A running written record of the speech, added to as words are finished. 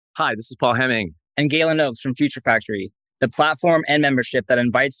Hi, this is Paul Hemming. And Galen Oaks from Future Factory, the platform and membership that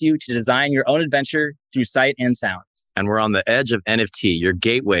invites you to design your own adventure through sight and sound. And we're on the edge of NFT, your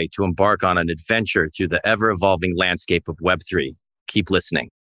gateway to embark on an adventure through the ever-evolving landscape of Web3. Keep listening.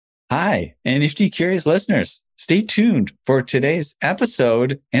 Hi, NFT curious listeners. Stay tuned for today's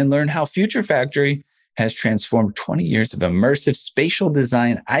episode and learn how Future Factory has transformed 20 years of immersive spatial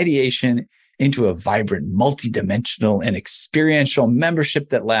design ideation into a vibrant, multidimensional, and experiential membership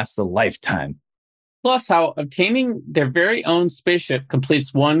that lasts a lifetime. Plus, how obtaining their very own spaceship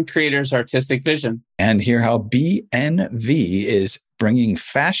completes one creator's artistic vision. And hear how BNV is bringing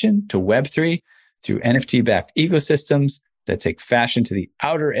fashion to Web3 through NFT-backed ecosystems that take fashion to the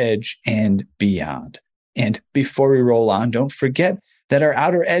outer edge and beyond. And before we roll on, don't forget that our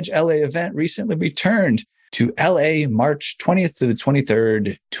Outer Edge LA event recently returned to LA March 20th to the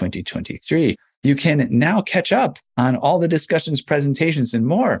 23rd, 2023. You can now catch up on all the discussions, presentations, and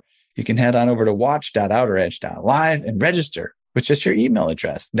more. You can head on over to watch.outeredge.live and register with just your email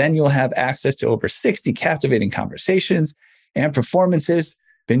address. Then you'll have access to over 60 captivating conversations and performances.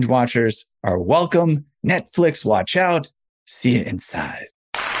 Binge watchers are welcome. Netflix, watch out. See you inside.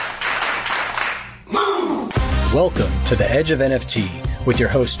 Welcome to The Edge of NFT with your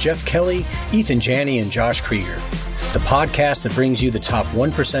hosts Jeff Kelly, Ethan Janney, and Josh Krieger, the podcast that brings you the top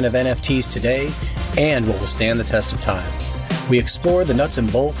 1% of NFTs today and what will stand the test of time. We explore the nuts and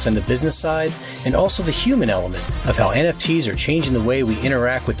bolts and the business side, and also the human element of how NFTs are changing the way we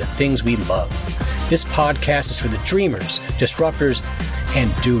interact with the things we love. This podcast is for the dreamers, disruptors,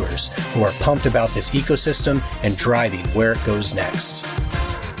 and doers who are pumped about this ecosystem and driving where it goes next.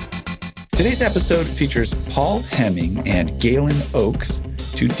 Today's episode features Paul Hemming and Galen Oaks,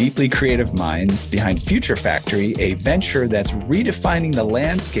 two deeply creative minds behind Future Factory, a venture that's redefining the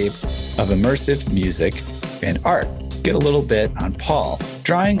landscape of immersive music and art. Let's get a little bit on Paul.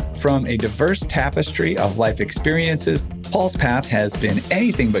 Drawing from a diverse tapestry of life experiences, Paul's path has been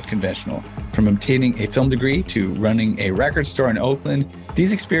anything but conventional. From obtaining a film degree to running a record store in Oakland,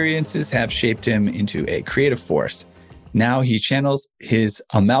 these experiences have shaped him into a creative force. Now he channels his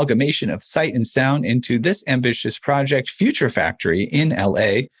amalgamation of sight and sound into this ambitious project, Future Factory, in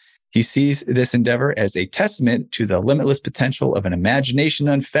LA. He sees this endeavor as a testament to the limitless potential of an imagination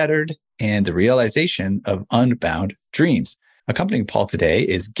unfettered and the realization of unbound dreams. Accompanying Paul today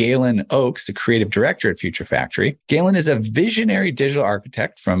is Galen Oaks, the creative director at Future Factory. Galen is a visionary digital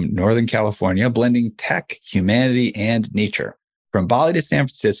architect from Northern California, blending tech, humanity, and nature. From Bali to San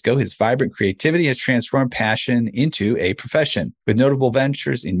Francisco, his vibrant creativity has transformed passion into a profession. With notable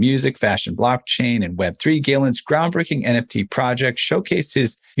ventures in music, fashion, blockchain, and Web3, Galen's groundbreaking NFT project showcased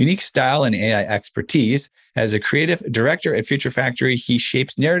his unique style and AI expertise. As a creative director at Future Factory, he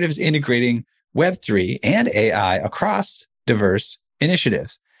shapes narratives integrating Web3 and AI across diverse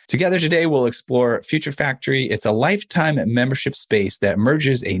initiatives. Together today, we'll explore Future Factory. It's a lifetime membership space that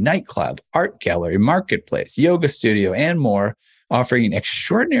merges a nightclub, art gallery, marketplace, yoga studio, and more, offering an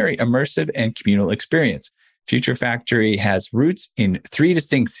extraordinary immersive and communal experience. Future Factory has roots in 3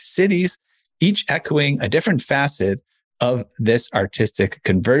 distinct cities, each echoing a different facet of this artistic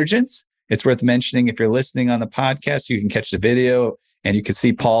convergence. It's worth mentioning, if you're listening on the podcast, you can catch the video and you can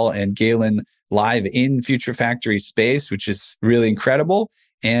see Paul and Galen live in Future Factory space, which is really incredible.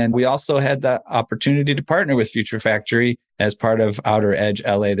 And we also had the opportunity to partner with Future Factory as part of Outer Edge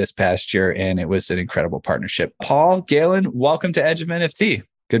LA this past year, and it was an incredible partnership. Paul, Galen, welcome to Edge of NFT.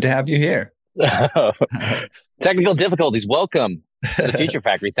 Good to have you here. Technical difficulties. Welcome to the Future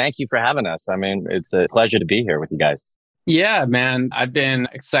Factory. Thank you for having us. I mean, it's a pleasure to be here with you guys. Yeah, man. I've been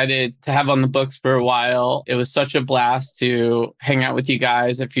excited to have on the books for a while. It was such a blast to hang out with you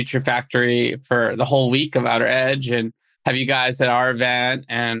guys at Future Factory for the whole week of Outer Edge and have you guys at our event.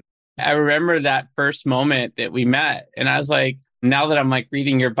 And I remember that first moment that we met. And I was like, now that I'm like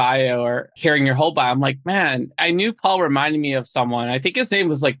reading your bio or hearing your whole bio, I'm like, man, I knew Paul reminded me of someone. I think his name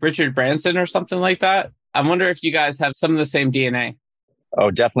was like Richard Branson or something like that. I wonder if you guys have some of the same DNA. Oh,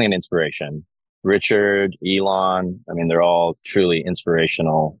 definitely an inspiration. Richard, Elon, I mean, they're all truly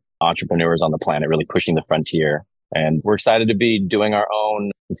inspirational entrepreneurs on the planet, really pushing the frontier. And we're excited to be doing our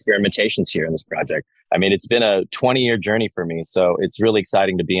own experimentations here in this project. I mean, it's been a 20-year journey for me. So it's really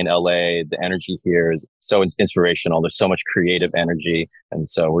exciting to be in LA. The energy here is so inspirational. There's so much creative energy. And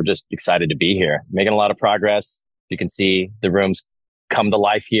so we're just excited to be here, making a lot of progress. You can see the rooms come to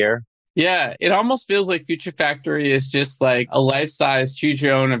life here. Yeah, it almost feels like Future Factory is just like a life-size choose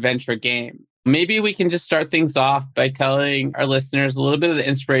your own adventure game. Maybe we can just start things off by telling our listeners a little bit of the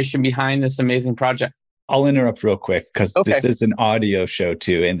inspiration behind this amazing project. I'll interrupt real quick because Okay. this is an audio show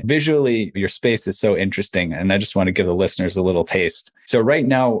too. And visually, your space is so interesting. And I just want to give the listeners a little taste. So right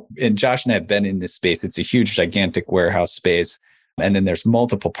now, and Josh and I have been in this space. It's a huge, gigantic warehouse space. And then there's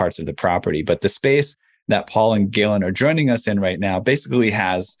multiple parts of the property. But the space that Paul and Galen are joining us in right now basically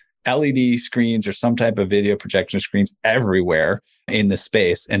has LED screens or some type of video projection screens everywhere in the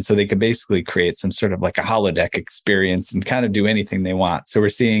space. And so they could basically create some sort of like a holodeck experience and kind of do anything they want. So we're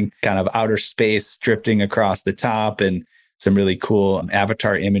seeing kind of outer space drifting across the top and some really cool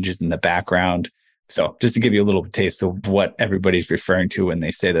avatar images in the background. So just to give you a little taste of what everybody's referring to when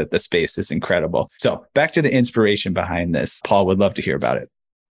they say that the space is incredible. So back to the inspiration behind this. Paul, would love to hear about it.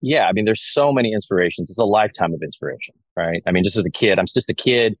 Yeah, I mean, there's so many inspirations. It's a lifetime of inspiration, right? I mean, just as a kid, I'm just a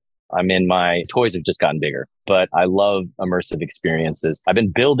kid. My toys have just gotten bigger, but I love immersive experiences. I've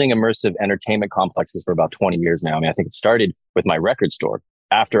been building immersive entertainment complexes for about 20 years now. I mean, I think it started with my record store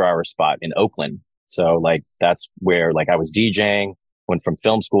after our spot in Oakland. So like, that's where like I was DJing, went from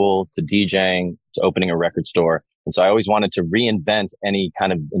film school to DJing to opening a record store. And so I always wanted to reinvent any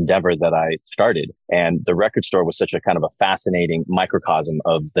kind of endeavor that I started. And the record store was such a kind of a fascinating microcosm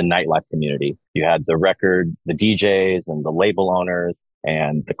of the nightlife community. You had the record, the DJs and the label owners,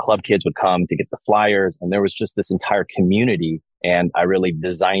 and the club kids would come to get the flyers. And there was just this entire community. And I really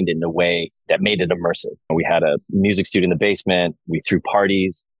designed it in a way that made it immersive. We had a music studio in the basement. We threw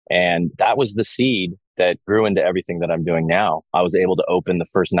parties. And that was the seed that grew into everything that I'm doing now. I was able to open the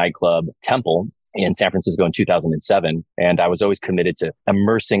first nightclub, Temple, in San Francisco in 2007. And I was always committed to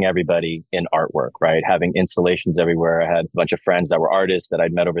immersing everybody in artwork, right? Having installations everywhere. I had a bunch of friends that were artists that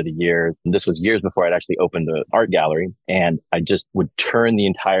I'd met over the years. And this was years before I'd actually opened the art gallery. And I just would turn the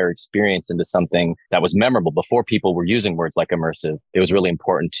entire experience into something that was memorable. Before people were using words like immersive, it was really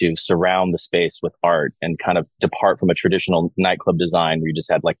important to surround the space with art and kind of depart from a traditional nightclub design where you just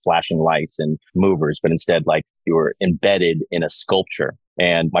had like flashing lights and movers, but instead like you were embedded in a sculpture.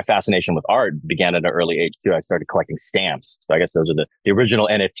 And my fascination with art began at an early age too. I started collecting stamps. So I guess those are the original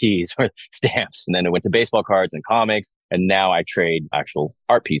NFTs were stamps. And then it went to baseball cards and comics. And now I trade actual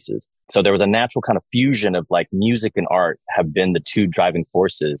art pieces. So there was a natural kind of fusion of like music and art have been the two driving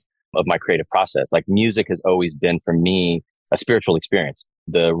forces of my creative process. Like music has always been for me a spiritual experience.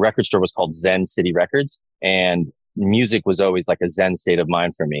 The record store was called Zen City Records, and music was always like a Zen state of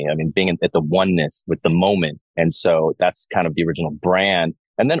mind for me. I mean, being at the oneness with the moment. And so that's kind of the original brand.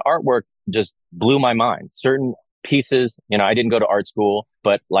 And then artwork just blew my mind. Certain pieces, I didn't go to art school,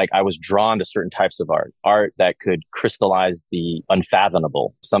 but like I was drawn to certain types of art that could crystallize the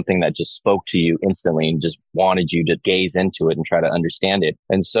unfathomable, something that just spoke to you instantly and just wanted you to gaze into it and try to understand it.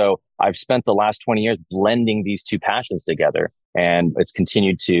 And so I've spent the last 20 years blending these two passions together. And it's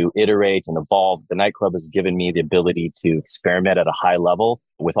continued to iterate and evolve. The nightclub has given me the ability to experiment at a high level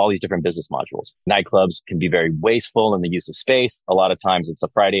with all these different business modules. Nightclubs can be very wasteful in the use of space. A lot of times it's a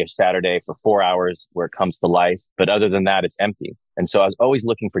Friday or Saturday for 4 hours where it comes to life. But other than that, it's empty. And so I was always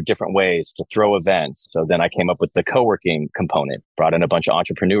looking for different ways to throw events. So then I came up with the co-working component, brought in a bunch of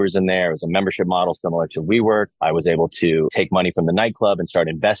entrepreneurs in there. It was a membership model similar to WeWork. I was able to take money from the nightclub and start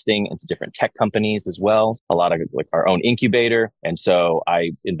investing into different tech companies as well. A lot of like our own incubator. And so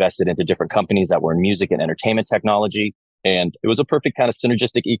I invested into different companies that were in music and entertainment technology. And it was a perfect kind of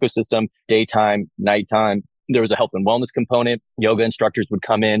synergistic ecosystem, daytime, nighttime. There was a health and wellness component. Yoga instructors would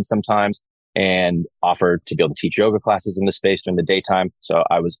come in sometimes and offer to be able to teach yoga classes in the space during the daytime. So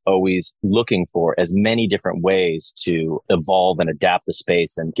I was always looking for as many different ways to evolve and adapt the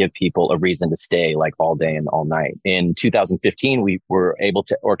space and give people a reason to stay like all day and all night. In 2015, we were able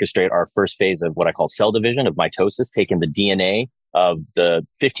to orchestrate our first phase of what I call cell division of mitosis, taking the DNA of the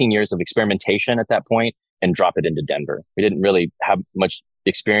 15 years of experimentation at that point and drop it into Denver. We didn't really have much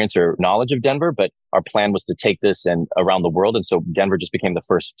experience or knowledge of Denver, but our plan was to take this and around the world. And so Denver just became the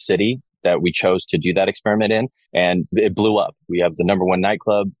first city that we chose to do that experiment in. And it blew up. We have the number one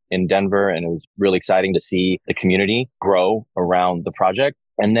nightclub in Denver, and it was really exciting to see the community grow around the project.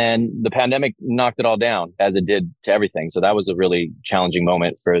 And then the pandemic knocked it all down, as it did to everything. So that was a really challenging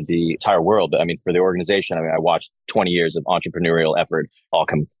moment for the entire world. I mean, for the organization, I watched 20 years of entrepreneurial effort all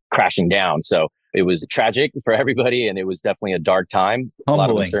come crashing down. So it was tragic for everybody, and it was definitely a dark time. Humbling.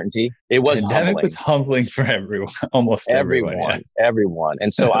 A lot of uncertainty. It was Pandemic humbling. was humbling for everyone, almost everyone. Everyone.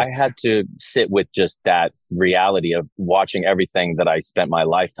 And so I had to sit with just that reality of watching everything that I spent my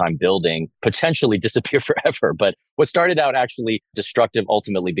lifetime building potentially disappear forever. But what started out actually destructive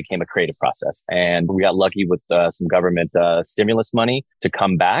ultimately became a creative process. And we got lucky with some government stimulus money to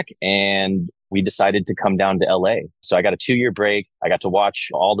come back. And we decided to come down to LA. So I got a 2-year break. I got to watch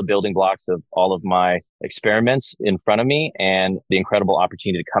all the building blocks of all of my experiments in front of me and the incredible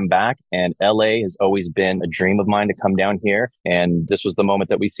opportunity to come back. And LA has always been a dream of mine to come down here. And this was the moment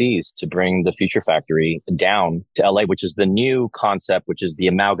that we seized to bring the Future Factory down to LA, which is the new concept, which is the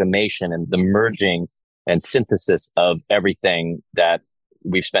amalgamation and the merging and synthesis of everything that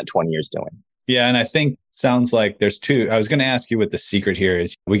we've spent 20 years doing. Yeah. And I think sounds like there's two. I was going to ask you what the secret here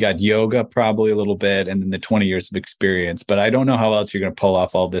is. We got yoga probably a little bit and then the 20 years of experience, but I don't know how else you're going to pull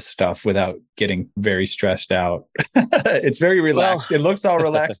off all this stuff without getting very stressed out. It's very relaxed. It looks all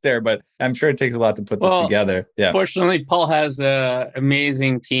relaxed there, but I'm sure it takes a lot to put this together. Yeah. Fortunately, Paul has an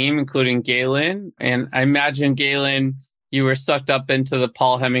amazing team, including Galen. And I imagine, Galen, you were sucked up into the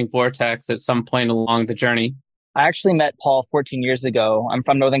Paul Hemming vortex at some point along the journey. I actually met Paul 14 years ago. I'm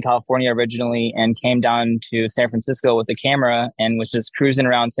from Northern California originally and came down to San Francisco with a camera and was just cruising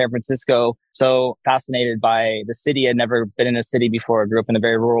around San Francisco. So fascinated by the city. I'd never been in a city before. I grew up in a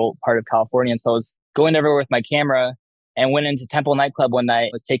very rural part of California. And so I was going everywhere with my camera and went into Temple nightclub one night,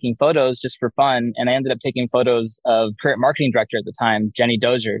 was taking photos just for fun. And I ended up taking photos of current marketing director at the time, Jenny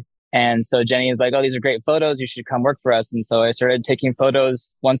Dozier. And so Jenny is like, oh, these are great photos. You should come work for us. And so I started taking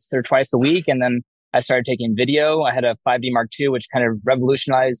photos once or twice a week. And then I started taking video. I had a 5D Mark II, which kind of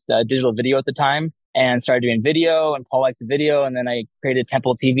revolutionized digital video at the time, and started doing video. And Paul liked the video. And then I created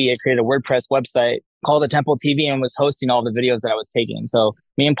Temple TV. I created a WordPress website called the Temple TV and was hosting all the videos that I was taking. So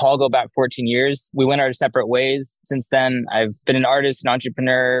me and Paul go back 14 years. We went our separate ways. Since then, I've been an artist, an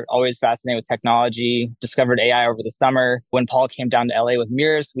entrepreneur, always fascinated with technology, discovered AI over the summer. When Paul came down to LA with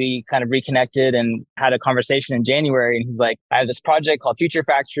Mirs, we kind of reconnected and had a conversation in January. And he's like, I have this project called Future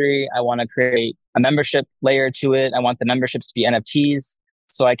Factory. I want to create a membership layer to it. I want the memberships to be NFTs.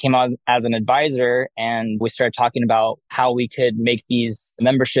 So I came on as an advisor and we started talking about how we could make these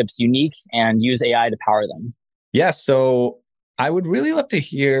memberships unique and use AI to power them. Yeah. So I would really love to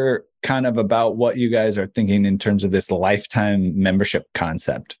hear kind of about what you guys are thinking in terms of this lifetime membership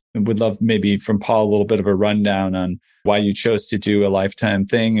concept. And would love maybe from Paul a little bit of a rundown on why you chose to do a lifetime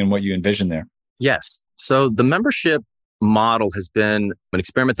thing and what you envision there. Yes. So the membership model has been an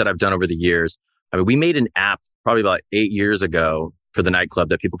experiment that I've done over the years. I mean, we made an app probably about 8 years ago for the nightclub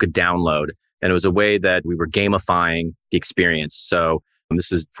that people could download. And it was a way that we were gamifying the experience. So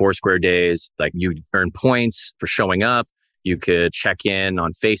this is Foursquare days. Like you earn points for showing up. You could check in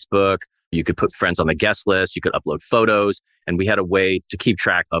on Facebook. You could put friends on the guest list. You could upload photos. And we had a way to keep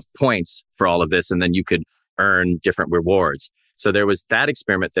track of points for all of this. And then you could earn different rewards. So there was that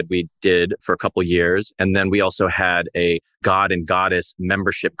experiment that we did for a couple years. And then we also had a God and Goddess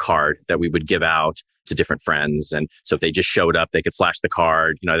membership card that we would give out to different friends. And so if they just showed up, they could flash the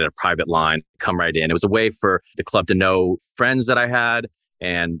card, they had a private line, come right in. It was a way for the club to know friends that I had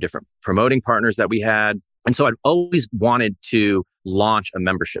and different promoting partners that we had. And so I've always wanted to launch a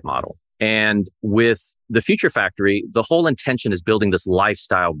membership model. And with the Future Factory, the whole intention is building this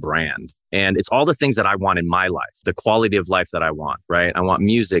lifestyle brand. And it's all the things that I want in my life, the quality of life that I want, right? I want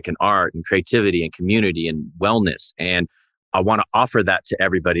music and art and creativity and community and wellness. And I want to offer that to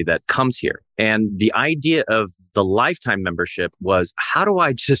everybody that comes here. And the idea of the lifetime membership was, how do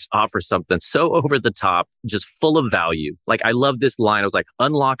I just offer something so over the top, just full of value? Like, I love this line. I was like,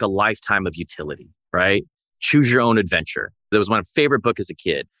 unlock a lifetime of utility, right? Choose your own adventure. That was my favorite book as a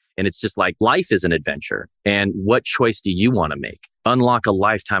kid. And it's just like, life is an adventure. And what choice do you want to make? Unlock a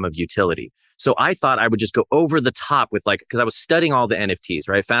lifetime of utility. So I thought I would just go over the top with because I was studying all the NFTs,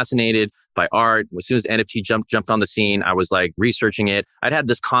 right? Fascinated by art. As soon as NFT jumped on the scene, I was like researching it. I'd had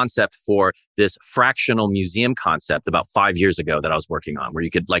this concept for this fractional museum concept about 5 years ago that I was working on, where you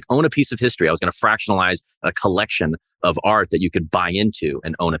could own a piece of history. I was going to fractionalize a collection of art that you could buy into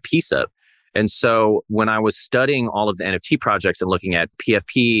and own a piece of. And so when I was studying all of the NFT projects and looking at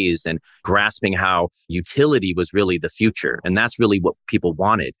PFPs and grasping how utility was really the future, and that's really what people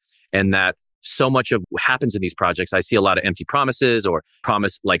wanted, and that so much of what happens in these projects, I see a lot of empty promises or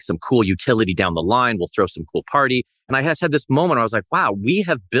promise some cool utility down the line. We'll throw some cool party. And I just had this moment where I was like, wow, we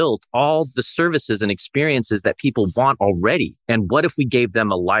have built all the services and experiences that people want already. And what if we gave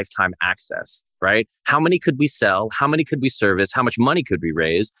them a lifetime access, right? How many could we sell? How many could we service? How much money could we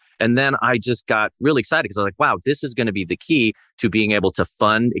raise? And then I just got really excited because I was like, wow, this is going to be the key to being able to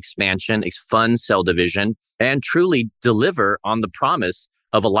fund expansion, fund cell division, and truly deliver on the promise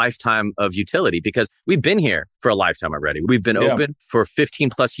of a lifetime of utility, because we've been here for a lifetime already. We've been open for 15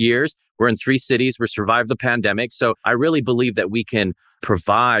 plus years. We're in 3 cities. We survived the pandemic. So I really believe that we can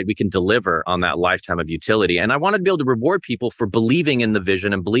deliver on that lifetime of utility. And I wanted to be able to reward people for believing in the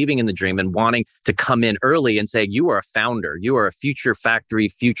vision and believing in the dream and wanting to come in early and say, you are a founder, you are a Future Factory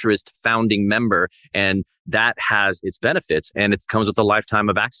futurist founding member. And that has its benefits and it comes with a lifetime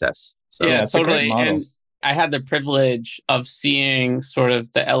of access. So yeah, that's totally. And I had the privilege of seeing sort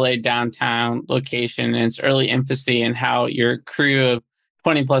of the LA downtown location in its early infancy and how your crew of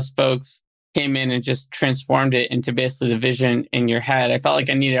 20 plus folks came in and just transformed it into basically the vision in your head. I felt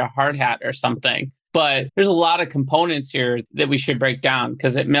like I needed a hard hat or something. But there's a lot of components here that we should break down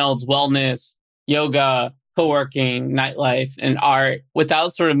because it melds wellness, yoga, co-working, nightlife, and art.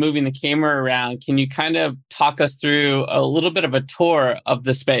 Without sort of moving the camera around, can you kind of talk us through a little bit of a tour of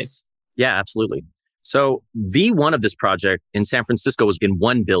the space? Yeah, absolutely. So V1 of this project in San Francisco was in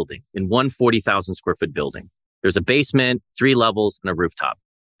one building, in one 40,000 square foot building. There's a basement, 3 levels, and a rooftop.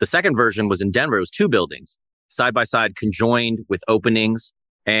 The second version was in Denver. It was 2 buildings, side by side, conjoined with openings.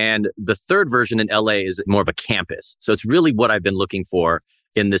 And the third version in LA is more of a campus. So it's really what I've been looking for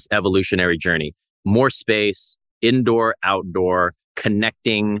in this evolutionary journey. More space, indoor, outdoor,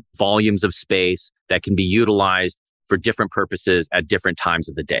 connecting volumes of space that can be utilized for different purposes at different times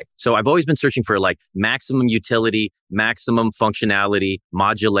of the day. So I've always been searching for like maximum utility, maximum functionality,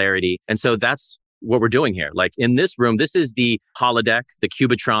 modularity. And so that's what we're doing here. Like in this room, this is the holodeck, the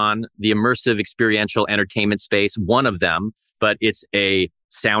Cubitron, the immersive experiential entertainment space, one of them, but it's a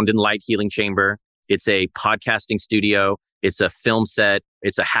sound and light healing chamber. It's a podcasting studio. It's a film set.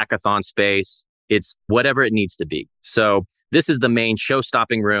 It's a hackathon space. It's whatever it needs to be. So this is the main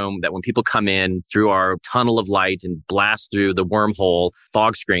show-stopping room that when people come in through our tunnel of light and blast through the wormhole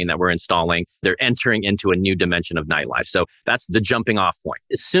fog screen that we're installing, they're entering into a new dimension of nightlife. So that's the jumping off point.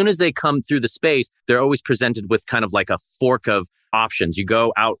 As soon as they come through the space, they're always presented with kind of like a fork of options. You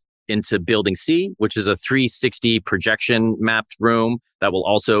go out into building C, which is a 360 projection mapped room that will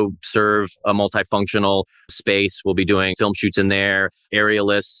also serve a multifunctional space. We'll be doing film shoots in there,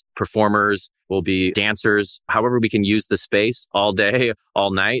 aerialists, performers, will be dancers, however we can use the space all day,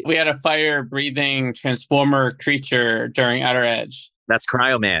 all night. We had a fire-breathing transformer creature during Outer Edge. That's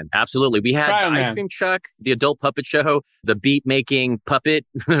Cryo Man. Absolutely. We had the Ice Cream Truck, the adult puppet show, the beat-making puppet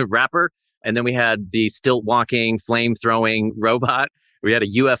rapper, and then we had the stilt-walking, flame-throwing robot. We had a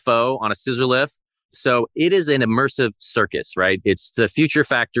UFO on a scissor lift. So it is an immersive circus, right? It's the Future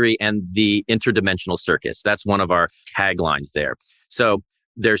Factory and the interdimensional circus. That's one of our taglines there. So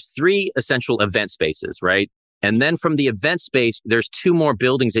there's 3 essential event spaces, right? And then from the event space, there's 2 more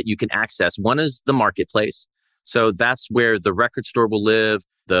buildings that you can access. One is the marketplace. So that's where the record store will live,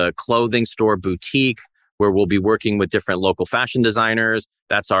 the clothing store boutique, where we'll be working with different local fashion designers.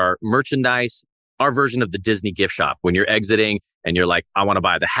 That's our merchandise, our version of the Disney gift shop. When you're exiting and you're like, I want to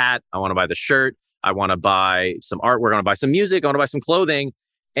buy the hat, I want to buy the shirt, I want to buy some artwork, I want to buy some music, I want to buy some clothing.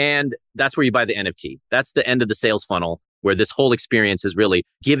 And that's where you buy the NFT. That's the end of the sales funnel, where this whole experience is really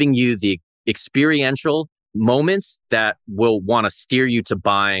giving you the experiential moments that will want to steer you to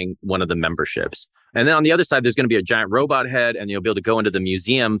buying one of the memberships. And then on the other side, there's going to be a giant robot head, and you'll be able to go into the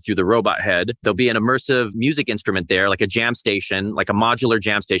museum through the robot head. There'll be an immersive music instrument there, like a jam station, like a modular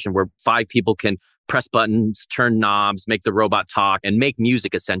jam station where 5 people can press buttons, turn knobs, make the robot talk, and make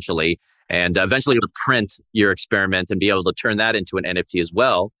music essentially. And eventually it'll print your experiment and be able to turn that into an NFT as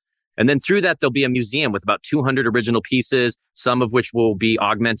well. And then through that, there'll be a museum with about 200 original pieces, some of which will be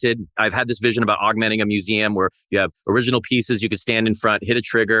augmented. I've had this vision about augmenting a museum where you have original pieces. You could stand in front, hit a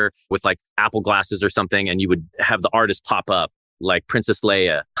trigger with like Apple glasses or something, and you would have the artist pop up like Princess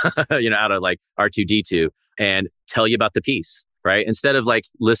Leia, out of like R2-D2 and tell you about the piece, right? Instead of like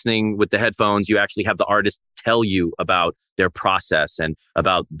listening with the headphones, you actually have the artist tell you about their process and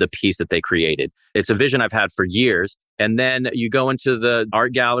about the piece that they created. It's a vision I've had for years. And then you go into the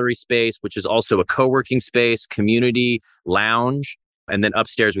art gallery space, which is also a co-working space, community, lounge. And then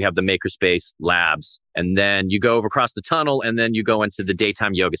upstairs, we have the makerspace labs. And then you go over across the tunnel and then you go into the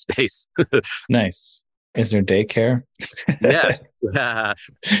daytime yoga space. Nice. Is there daycare? Yes.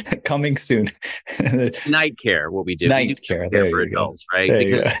 Coming soon. Night care, what we do. Night we do care for adults, right?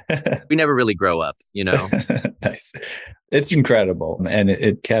 Because we never really grow up, Nice. It's incredible. And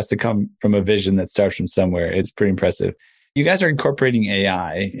it has to come from a vision that starts from somewhere. It's pretty impressive. You guys are incorporating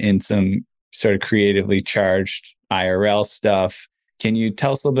AI in some sort of creatively charged IRL stuff. Can you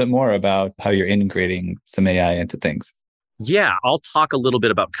tell us a little bit more about how you're integrating some AI into things? Yeah, I'll talk a little bit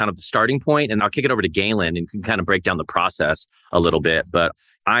about kind of the starting point, and I'll kick it over to Galen and can kind of break down the process a little bit. But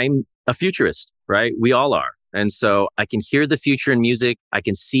I'm a futurist, right? We all are. And so I can hear the future in music, I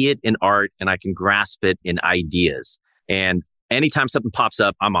can see it in art, and I can grasp it in ideas. And anytime something pops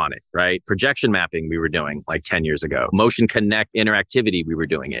up, I'm on it, right? Projection mapping we were doing like 10 years ago. Motion Connect interactivity, we were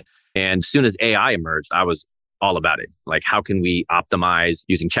doing it. And as soon as AI emerged, I was all about it. Like, how can we optimize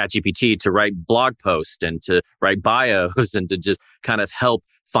using ChatGPT to write blog posts and to write bios and to just kind of help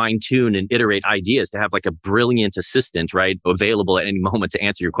fine tune and iterate ideas, to have like a brilliant assistant, right, available at any moment to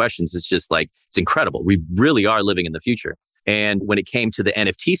answer your questions. It's just like, it's incredible. We really are living in the future. And when it came to the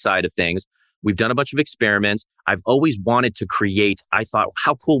NFT side of things, we've done a bunch of experiments. I've always wanted to create, I thought,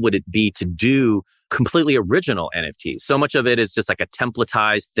 how cool would it be to do completely original NFTs? So much of it is just like a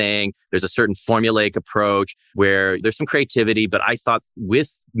templatized thing. There's a certain formulaic approach where there's some creativity, but I thought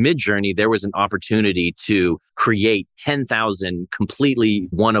with Midjourney, there was an opportunity to create 10,000 completely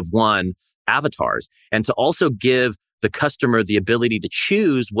one-of-one avatars and to also give the customer the ability to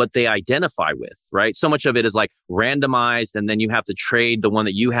choose what they identify with, right? So much of it is like randomized, and then you have to trade the one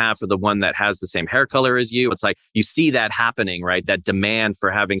that you have for the one that has the same hair color as you. It's like you see that happening, right? That demand for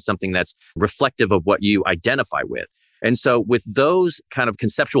having something that's reflective of what you identify with. And so with those kind of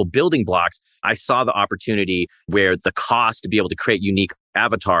conceptual building blocks, I saw the opportunity where the cost to be able to create unique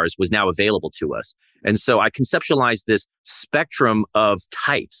avatars was now available to us. And so I conceptualized this spectrum of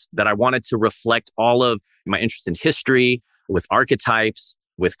types that I wanted to reflect all of my interest in history, with archetypes,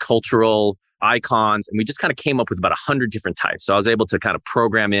 with cultural icons. And we just kind of came up with about 100 different types. So I was able to kind of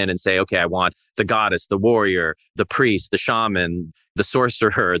program in and say, okay, I want the goddess, the warrior, the priest, the shaman, the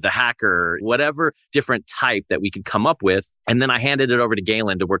sorcerer, the hacker, whatever different type that we could come up with. And then I handed it over to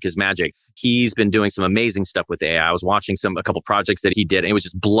Galen to work his magic. He's been doing some amazing stuff with AI. I was watching a couple projects that he did, and it was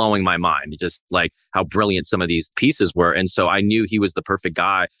just blowing my mind, just like how brilliant some of these pieces were. And so I knew he was the perfect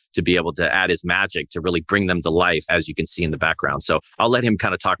guy to be able to add his magic to really bring them to life, as you can see in the background. So I'll let him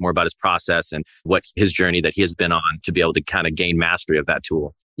kind of talk more about his process and what his journey that he has been on to be able to kind of gain mastery of that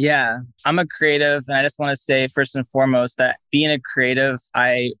tool. Yeah, I'm a creative, and I just want to say first and foremost that being a creative,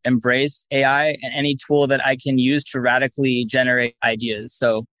 I embrace AI and any tool that I can use to radically generate ideas.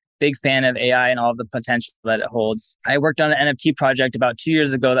 So big fan of AI and all of the potential that it holds. I worked on an NFT project about 2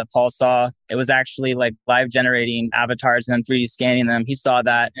 years ago that Paul saw. It was actually like live generating avatars and then 3D scanning them. He saw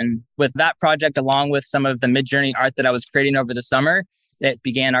that. And with that project, along with some of the Midjourney art that I was creating over the summer, it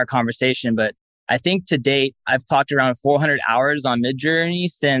began our conversation. But I think to date, I've clocked around 400 hours on Midjourney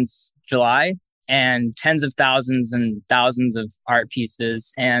since July, and tens of thousands and thousands of art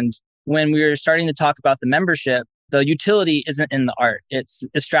pieces. And when we were starting to talk about the membership, the utility isn't in the art. It's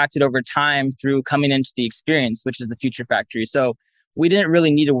extracted over time through coming into the experience, which is the Future Factory. So we didn't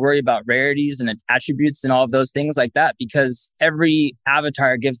really need to worry about rarities and attributes and all of those things like that, because every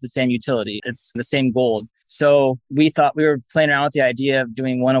avatar gives the same utility. It's the same gold. So we thought, we were playing around with the idea of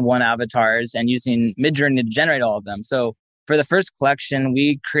doing one-on-one avatars and using Midjourney to generate all of them. So for the first collection,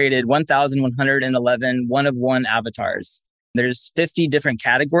 we created 1,111 one-of-one avatars. There's 50 different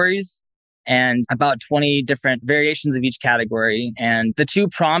categories and about 20 different variations of each category. And the two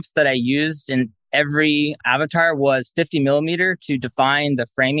prompts that I used in every avatar was 50 millimeter to define the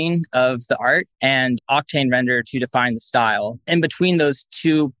framing of the art and Octane render to define the style. In between those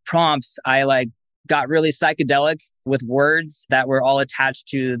two prompts, I got really psychedelic with words that were all attached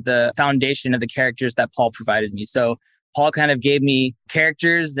to the foundation of the characters that Paul provided me. So Paul kind of gave me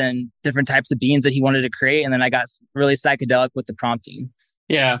characters and different types of beings that he wanted to create. And then I got really psychedelic with the prompting.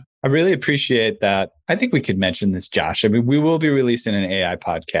 Yeah. I really appreciate that. I think we could mention this, Josh. I mean, we will be releasing an AI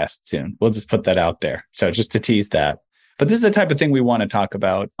podcast soon. We'll just put that out there. So just to tease that. But this is the type of thing we want to talk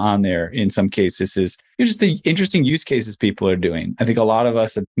about on there in some cases is just the interesting use cases people are doing. I think a lot of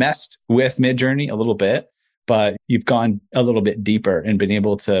us have messed with Midjourney a little bit, but you've gone a little bit deeper and been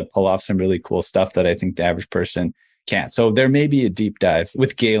able to pull off some really cool stuff that I think the average person can't. So there may be a deep dive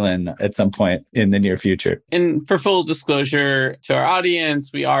with Galen at some point in the near future. And for full disclosure to our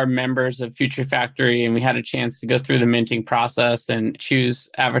audience, we are members of Future Factory, and we had a chance to go through the minting process and choose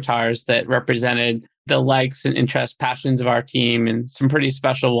avatars that represented the likes and interests, passions of our team, and some pretty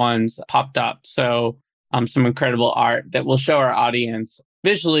special ones popped up. So some incredible art that we'll show our audience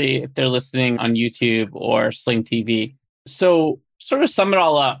visually if they're listening on YouTube or Sling TV. So sort of sum it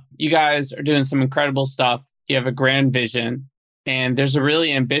all up, you guys are doing some incredible stuff. You have a grand vision, and there's a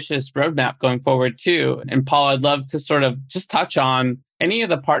really ambitious roadmap going forward too. And Paul, I'd love to sort of just touch on any of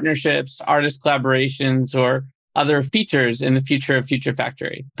the partnerships, artist collaborations, or other features in the future of Future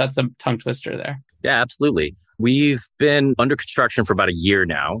Factory. That's a tongue twister there. Yeah, absolutely. We've been under construction for about a year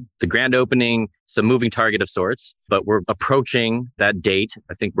now. The grand opening, some moving target of sorts, but we're approaching that date.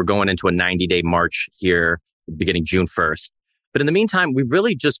 I think we're going into a 90-day march here, beginning June 1st. But in the meantime, we've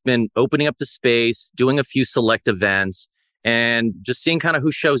really just been opening up the space, doing a few select events, and just seeing kind of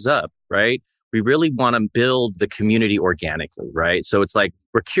who shows up, right? we really want to build the community organically, right? So it's like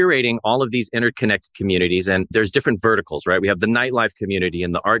we're curating all of these interconnected communities, and there's different verticals, right? We have the nightlife community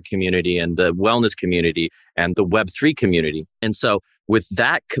and the art community and the wellness community and the Web3 community. And so with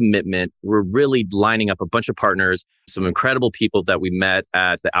that commitment, we're really lining up a bunch of partners, some incredible people that we met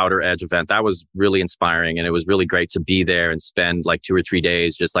at the Outer Edge event. That was really inspiring. And it was really great to be there and spend like 2 or 3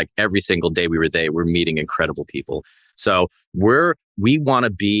 days, just like every single day we were there, we're meeting incredible people. So we want to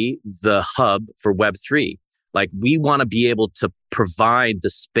be the hub for Web3. Like we want to be able to provide the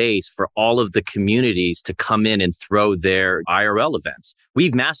space for all of the communities to come in and throw their IRL events.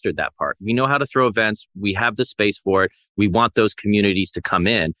 We've mastered that part. We know how to throw events. We have the space for it. We want those communities to come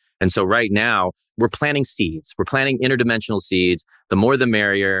in. And so right now we're planting seeds. We're planting interdimensional seeds. The more the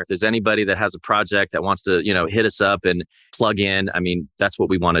merrier. If there's anybody that has a project that wants to, hit us up and plug in, I mean, that's what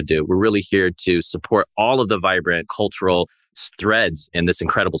we want to do. We're really here to support all of the vibrant cultural threads in this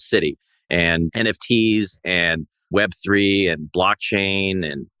incredible city. And NFTs and Web3 and blockchain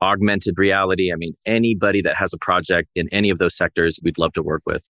and augmented reality. I mean, anybody that has a project in any of those sectors, we'd love to work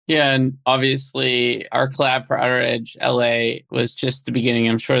with. Yeah. And obviously, our collab for Outer Edge LA was just the beginning.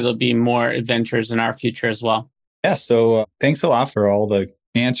 I'm sure there'll be more adventures in our future as well. Yeah. So thanks a lot for all the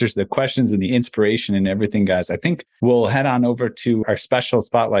answers, the questions and the inspiration and everything, guys. I think we'll head on over to our special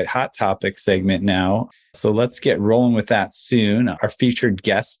Spotlight Hot Topic segment now. So let's get rolling with that soon. Our featured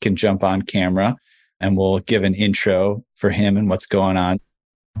guest can jump on camera and we'll give an intro for him and what's going on.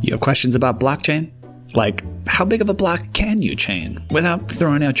 You have questions about blockchain? Like, how big of a block can you chain without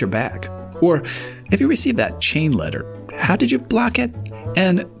throwing out your back? Or if you receive that chain letter, how did you block it?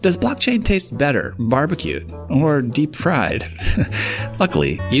 And does blockchain taste better barbecued or deep fried?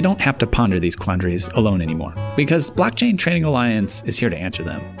 Luckily, you don't have to ponder these quandaries alone anymore because Blockchain Training Alliance is here to answer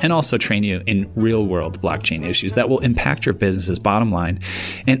them and also train you in real-world blockchain issues that will impact your business's bottom line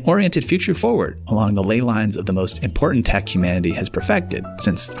and orient it future forward along the ley lines of the most important tech humanity has perfected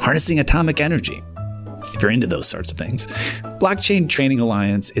since harnessing atomic energy. If you're into those sorts of things, Blockchain Training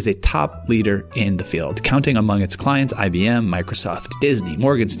Alliance is a top leader in the field, counting among its clients IBM, Microsoft, Disney,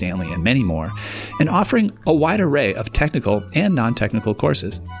 Morgan Stanley, and many more, and offering a wide array of technical and non-technical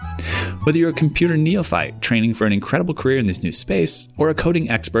courses. Whether you're a computer neophyte training for an incredible career in this new space, or a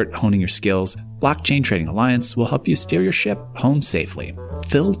coding expert honing your skills, Blockchain Training Alliance will help you steer your ship home safely,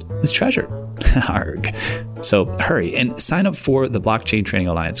 filled with treasure. Arg. So hurry and sign up for the Blockchain Training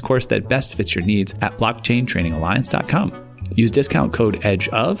Alliance course that best fits your needs at blockchaintrainingalliance.com. Use discount code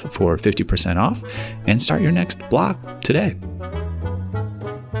EDGEOF for 50% off and start your next block today.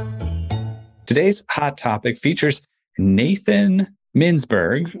 Today's hot topic features Nathan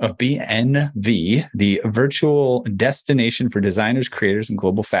Minsberg of BNV, the virtual destination for designers, creators, and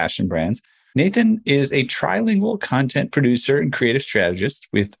global fashion brands. Nathan is a trilingual content producer and creative strategist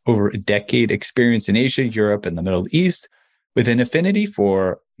with over a decade experience in Asia, Europe, and the Middle East, with an affinity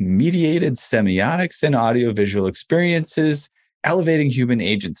for mediated semiotics and audiovisual experiences, elevating human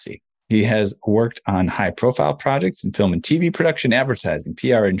agency. He has worked on high-profile projects in film and TV production, advertising,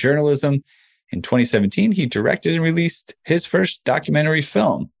 PR, and journalism. In 2017, he directed and released his first documentary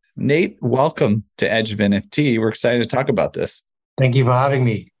film. Nate, welcome to Edge of NFT. We're excited to talk about this. Thank you for having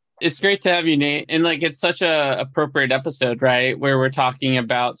me. It's great to have you, Nate. And it's such a appropriate episode, right? Where we're talking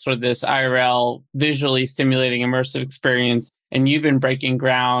about sort of this IRL visually stimulating immersive experience. And you've been breaking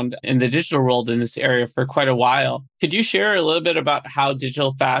ground in the digital world in this area for quite a while. Could you share a little bit about how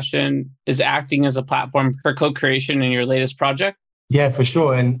digital fashion is acting as a platform for co-creation in your latest project? Yeah, for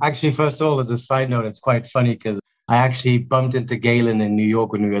sure. And actually, first of all, as a side note, it's quite funny because I actually bumped into Galen in New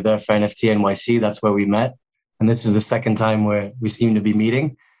York when we were there for NFT NYC. That's where we met. And this is the second time where we seem to be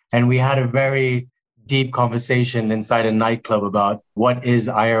meeting. And we had a very deep conversation inside a nightclub about what is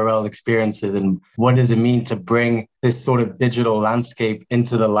IRL experiences and what does it mean to bring this sort of digital landscape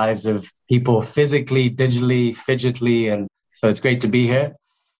into the lives of people physically, digitally, fidgetly. And so it's great to be here.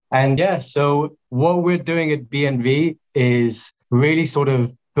 And yeah, so what we're doing at BNV is really sort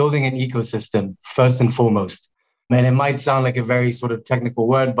of building an ecosystem first and foremost. And it might sound like a very sort of technical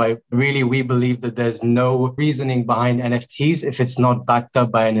word, but really we believe that there's no reasoning behind NFTs if it's not backed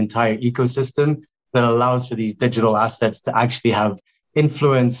up by an entire ecosystem that allows for these digital assets to actually have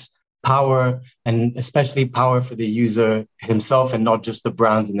influence, power, and especially power for the user himself and not just the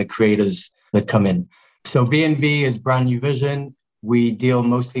brands and the creators that come in. So BNV is brand new vision. We deal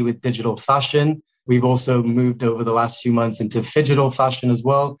mostly with digital fashion. We've also moved over the last few months into phygital fashion as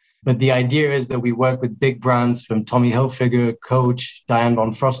well. But the idea is that we work with big brands from Tommy Hilfiger, Coach, Diane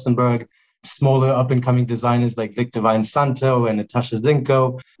von Furstenberg, smaller up-and-coming designers like Victor Vine Santo and Natasha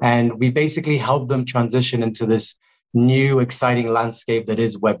Zinko. And we basically help them transition into this new exciting landscape that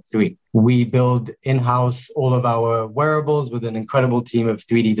is Web3. We build in-house all of our wearables with an incredible team of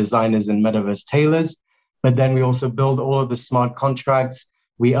 3D designers and metaverse tailors. But then we also build all of the smart contracts.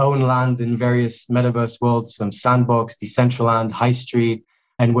 We own land in various metaverse worlds from Sandbox, Decentraland, High Street.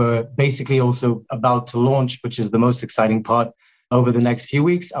 And we're basically also about to launch, which is the most exciting part, over the next few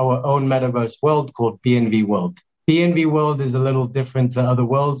weeks, our own metaverse world called BNV World. BNV World is a little different to other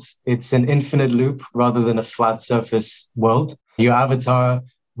worlds. It's an infinite loop rather than a flat surface world. Your avatar,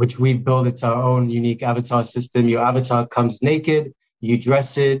 which we've built, it's our own unique avatar system. Your avatar comes naked, you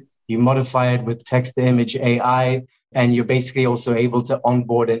dress it, you modify it with text-to-image AI, and you're basically also able to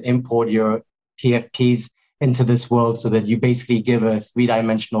onboard and import your PFPs into this world so that you basically give a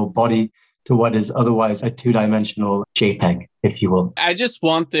three-dimensional body to what is otherwise a two-dimensional JPEG, if you will. I just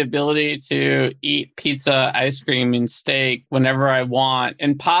want the ability to eat pizza, ice cream, and steak whenever I want,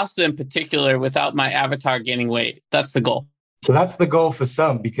 and pasta in particular, without my avatar gaining weight. That's the goal. So that's the goal for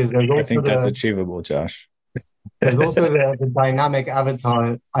some, because there's also I think that's achievable, Josh. There's also the dynamic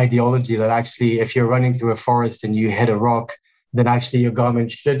avatar ideology that actually, if you're running through a forest and you hit a rock, then actually your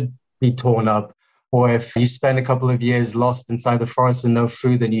garment should be torn up. Or if you spend a couple of years lost inside the forest with no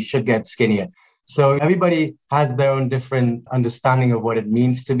food, then you should get skinnier. So everybody has their own different understanding of what it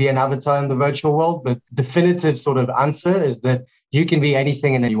means to be an avatar in the virtual world. But definitive sort of answer is that you can be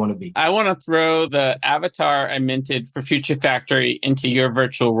anything and you want to be. I want to throw the avatar I minted for Future Factory into your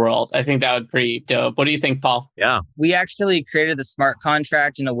virtual world. I think that would be pretty dope. What do you think, Paul? Yeah. We actually created the smart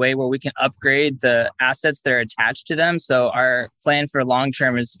contract in a way where we can upgrade the assets that are attached to them. So our plan for long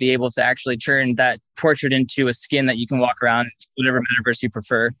term is to be able to actually turn that portrait into a skin that you can walk around in whatever metaverse you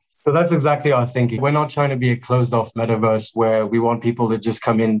prefer. So that's exactly our thinking. We're not trying to be a closed off metaverse where we want people to just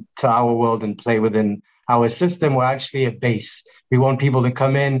come into our world and play within our system. We're actually a base. We want people to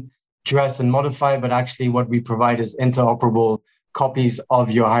come in, dress and modify, but actually what we provide is interoperable copies of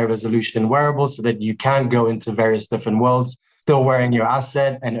your high resolution wearables so that you can go into various different worlds, still wearing your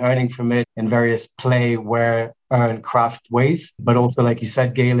asset and earning from it in various play, wear, earn, craft ways. But also, like you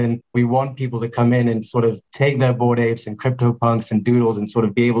said, Galen, we want people to come in and sort of take their Bored Apes and CryptoPunks and Doodles and sort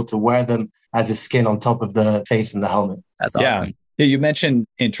of be able to wear them as a skin on top of the face and the helmet. That's awesome. Yeah, you mentioned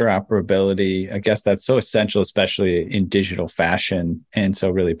interoperability. I guess that's so essential, especially in digital fashion. And so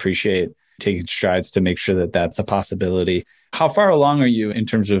really appreciate taking strides to make sure that that's a possibility. How far along are you in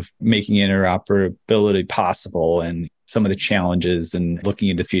terms of making interoperability possible and some of the challenges and looking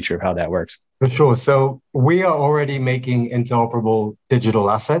into the future of how that works? For sure. So we are already making interoperable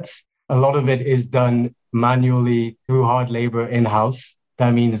digital assets. A lot of it is done manually through hard labor in-house.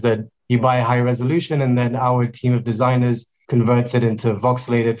 That means that you buy high resolution and then our team of designers converts it into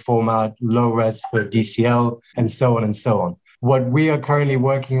voxelated format, low res for DCL, and so on and so on. What we are currently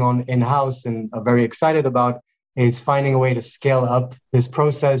working on in-house and are very excited about is finding a way to scale up this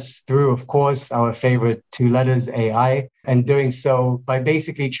process through, of course, our favorite two letters, AI, and doing so by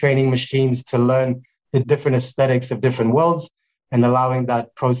basically training machines to learn the different aesthetics of different worlds and allowing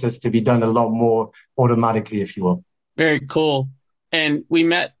that process to be done a lot more automatically, if you will. Very cool. And we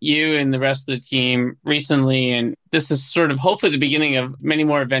met you and the rest of the team recently, and this is sort of hopefully the beginning of many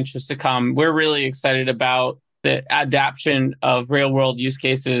more adventures to come. We're really excited about the adaptation of real world use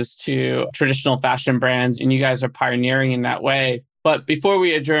cases to traditional fashion brands, and you guys are pioneering in that way. But before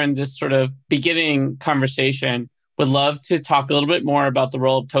we adjourn this sort of beginning conversation, would love to talk a little bit more about the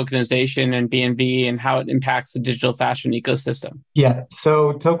role of tokenization and BNV and how it impacts the digital fashion ecosystem. Yeah,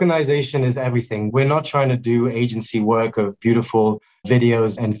 so tokenization is everything. We're not trying to do agency work of beautiful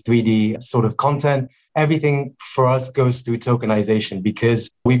videos and 3D sort of content. Everything for us goes through tokenization because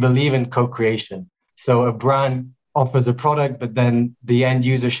we believe in co-creation. So a brand offers a product, but then the end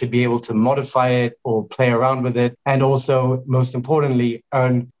user should be able to modify it or play around with it. And also, most importantly,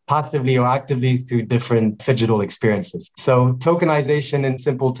 earn passively or actively through different digital experiences. So tokenization in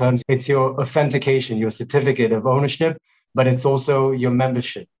simple terms, it's your authentication, your certificate of ownership, but it's also your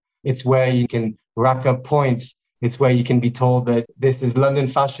membership. It's where you can rack up points. It's where you can be told that this is London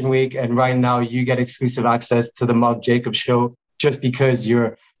Fashion Week and right now you get exclusive access to the Marc Jacobs show just because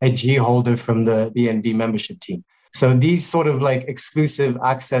you're a G holder from the BNV membership team. So these sort of like exclusive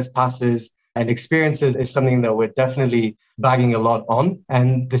access passes and experiences is something that we're definitely bagging a lot on.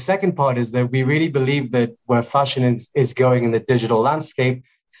 And the second part is that we really believe that where fashion is going in the digital landscape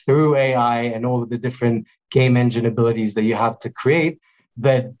through AI and all of the different game engine abilities that you have to create,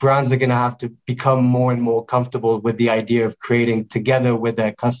 that brands are going to have to become more and more comfortable with the idea of creating together with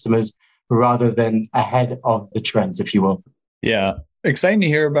their customers rather than ahead of the trends, if you will. Yeah. Exciting to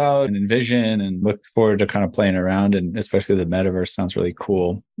hear about and envision, and look forward to kind of playing around, and especially the metaverse sounds really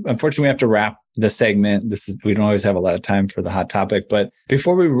cool. Unfortunately, we have to wrap the segment. We don't always have a lot of time for the hot topic, but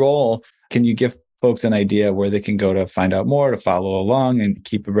before we roll, can you give folks an idea where they can go to find out more, to follow along and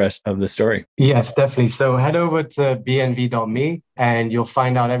keep abreast of the story? Yes, definitely. So head over to bnv.me and you'll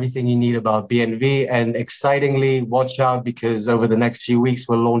find out everything you need about BNV. And excitingly, watch out because over the next few weeks,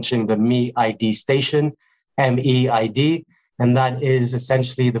 we're launching the Me ID station, MEID. And that is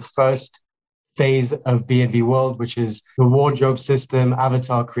essentially the first phase of BNV World, which is the wardrobe system,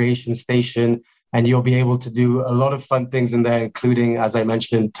 avatar creation station. And you'll be able to do a lot of fun things in there, including, as I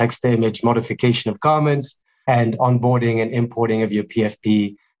mentioned, text-to-image modification of garments and onboarding and importing of your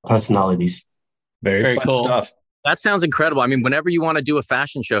PFP personalities. Very fun cool stuff. That sounds incredible. I mean, whenever you want to do a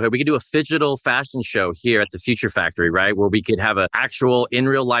fashion show here, we could do a phygital fashion show here at the Future Factory, right? Where we could have an actual in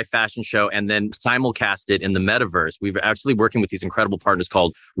real life fashion show and then simulcast it in the metaverse. We've actually working with these incredible partners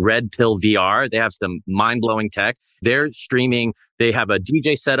called Red Pill VR. They have some mind-blowing tech. They're streaming. They have a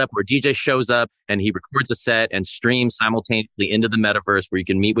DJ setup where DJ shows up and he records a set and streams simultaneously into the metaverse where you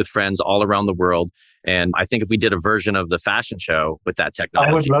can meet with friends all around the world. And I think if we did a version of the fashion show with that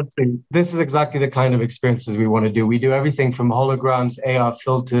technology. I would love to. This is exactly the kind of experiences we want to do. We do everything from holograms, AR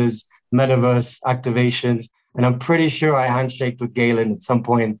filters, metaverse activations. And I'm pretty sure I handshaked with Galen at some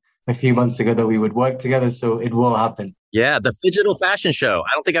point a few months ago that we would work together. So it will happen. Yeah, the Phygital Fashion Show. I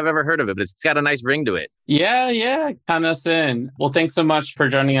don't think I've ever heard of it, but it's got a nice ring to it. Yeah. Count us in. Well, thanks so much for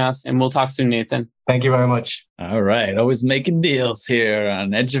joining us, and we'll talk soon, Nathan. Thank you very much. All right. Always making deals here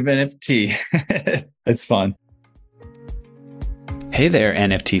on Edge of NFT. It's fun. Hey there,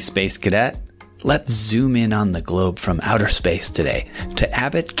 NFT Space Cadet. Let's zoom in on the globe from outer space today to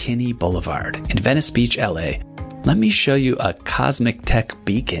Abbot Kinney Boulevard in Venice Beach, LA. Let me show you a cosmic tech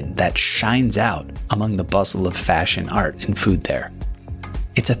beacon that shines out among the bustle of fashion, art, and food there.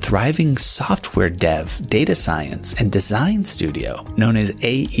 It's a thriving software dev, data science, and design studio known as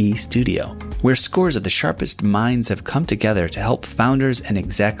AE Studio, where scores of the sharpest minds have come together to help founders and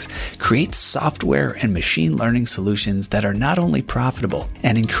execs create software and machine learning solutions that are not only profitable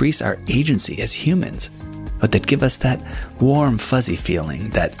and increase our agency as humans, but that give us that warm, fuzzy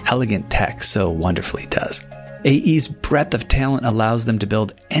feeling that elegant tech so wonderfully does. AE's breadth of talent allows them to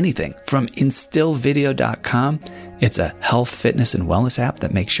build anything from instillvideo.com, it's a health, fitness, and wellness app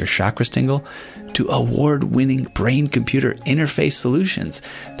that makes your chakras tingle, to award-winning brain-computer interface solutions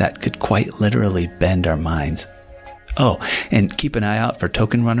that could quite literally bend our minds. Oh, and keep an eye out for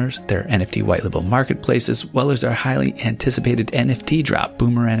Token Runners, their NFT white label marketplace, as well as our highly anticipated NFT drop,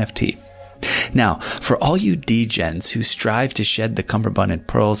 Boomer NFT. Now, for all you degens who strive to shed the cummerbund and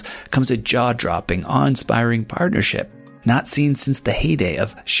pearls comes a jaw-dropping, awe-inspiring partnership, not seen since the heyday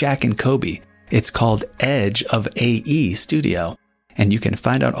of Shaq and Kobe. It's called Edge of AE Studio, and you can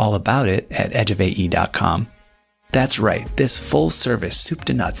find out all about it at edgeofae.com. That's right, this full-service,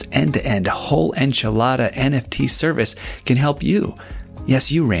 soup-to-nuts, end-to-end, whole enchilada NFT service can help you,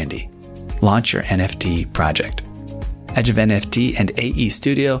 yes, you, Randy, launch your NFT project. Edge of NFT and AE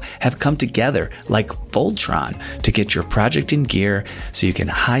Studio have come together like Voltron to get your project in gear so you can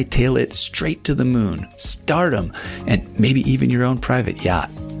hightail it straight to the moon, stardom, and maybe even your own private yacht.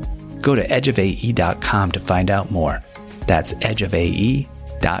 Go to edgeofae.com to find out more. That's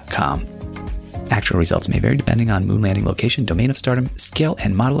edgeofae.com. Actual results may vary depending on moon landing location, domain of stardom, scale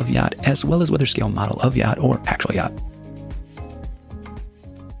and model of yacht, as well as whether scale, model of yacht, or actual yacht.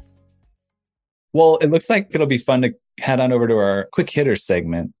 Well, it looks like it'll be fun to head on over to our quick hitter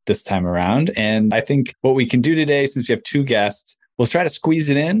segment this time around. And I think what we can do today, since we have two guests, we'll try to squeeze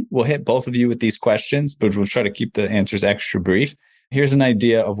it in. We'll hit both of you with these questions, but we'll try to keep the answers extra brief. Here's an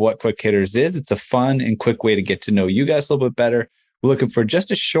idea of what Quick Hitters is. It's a fun and quick way to get to know you guys a little bit better. We're looking for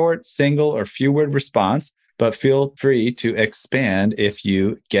just a short, single, or few word response, but feel free to expand if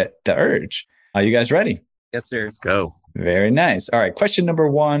you get the urge. Are you guys ready? Yes, sir. Let's go. Very nice. All right. Question number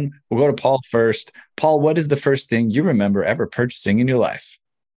one. We'll go to Paul first. Paul, what is the first thing you remember ever purchasing in your life?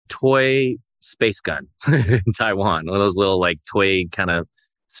 Toy space gun in Taiwan. One of those little like toy kind of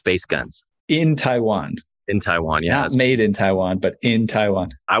space guns. In Taiwan. In Taiwan, yeah. Not made in Taiwan, but in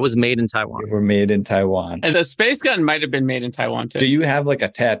Taiwan. I was made in Taiwan. We were made in Taiwan. And the space gun might have been made in Taiwan too. Do you have like a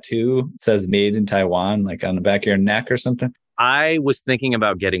tattoo that says made in Taiwan, like on the back of your neck or something? I was thinking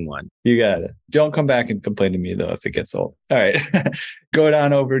about getting one. You got it. Don't come back and complain to me, though, if it gets old. All right. Go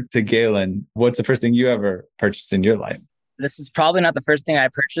down over to Galen. What's the first thing you ever purchased in your life? This is probably not the first thing I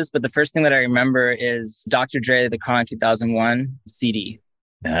purchased, but the first thing that I remember is Dr. Dre, the Chronic 2001 CD.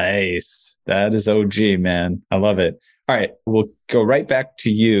 Nice. That is OG, man. I love it. All right. We'll go right back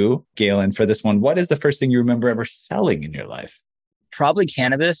to you, Galen, for this one. What is the first thing you remember ever selling in your life? Probably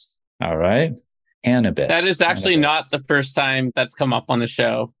cannabis. All right. Cannabis. That is actually not the first time that's come up on the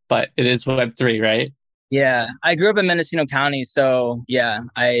show, but it is Web3, right? Yeah. I grew up in Mendocino County. So yeah,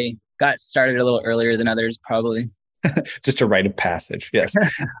 I got started a little earlier than others, probably. Just a rite of passage. Yes.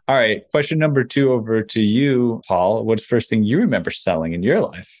 All right. Question number 2 over to you, Paul. What's the first thing you remember selling in your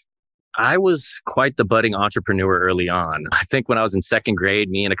life? I was quite the budding entrepreneur early on. I think when I was in second grade,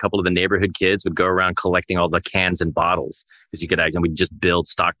 me and a couple of the neighborhood kids would go around collecting all the cans and bottles because you could and we'd just build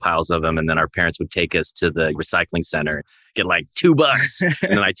stockpiles of them. And then our parents would take us to the recycling center, get like $2.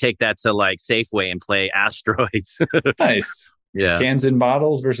 And then I take that to like Safeway and play asteroids. Nice. Yeah. Cans and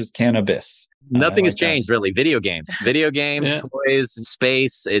bottles versus cannabis. Nothing has changed really. Video games, yeah. Toys,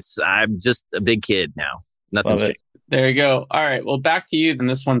 space. I'm just a big kid now. Nothing's changed. There you go. All right. Well, back to you then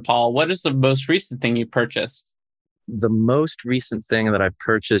this one, Paul. What is the most recent thing you purchased? The most recent thing that I've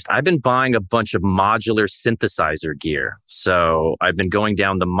purchased, I've been buying a bunch of modular synthesizer gear. So I've been going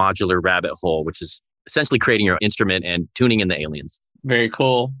down the modular rabbit hole, which is essentially creating your instrument and tuning in the aliens. Very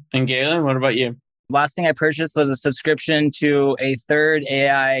cool. And Galen, what about you? Last thing I purchased was a subscription to a third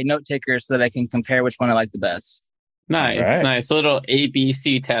AI note taker so that I can compare which one I like the best. Nice, nice. A little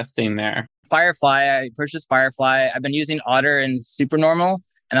ABC testing there. Firefly, I purchased Firefly. I've been using Otter and Supernormal,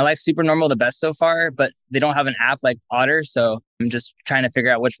 and I like Supernormal the best so far, but they don't have an app like Otter, so I'm just trying to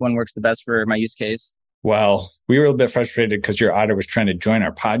figure out which one works the best for my use case. Well, we were a little bit frustrated because your Otter was trying to join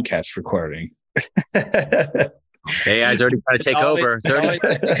our podcast recording. AI's already trying to take over.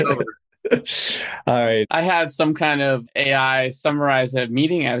 All right. I had some kind of AI summarize a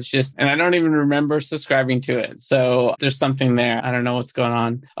meeting. And I don't even remember subscribing to it. So there's something there. I don't know what's going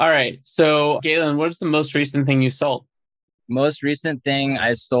on. All right. So Galen, what is the most recent thing you sold? Most recent thing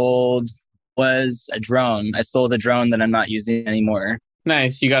I sold was a drone. I sold a drone that I'm not using anymore.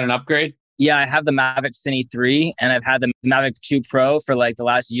 Nice. You got an upgrade? Yeah, I have the Mavic Cine 3 and I've had the Mavic 2 Pro for like the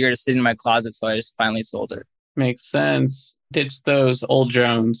last year to sit in my closet. So I just finally sold it. Makes sense. Ditch those old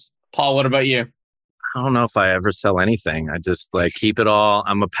drones. Paul, what about you? I don't know if I ever sell anything. I just like keep it all.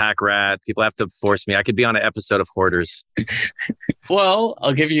 I'm a pack rat. People have to force me. I could be on an episode of Hoarders. Well,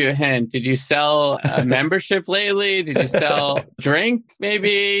 I'll give you a hint. Did you sell a membership lately? Did you sell drink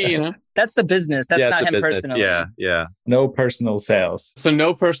maybe? You know, that's the business. That's not him personally. Yeah. No personal sales. So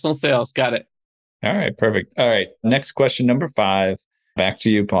no personal sales. Got it. All right. Perfect. All right. Next question, number 5. Back to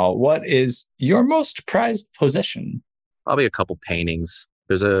you, Paul. What is your most prized possession? Probably a couple paintings.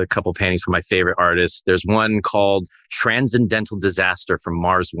 There's a couple paintings from my favorite artists. There's one called Transcendental Disaster from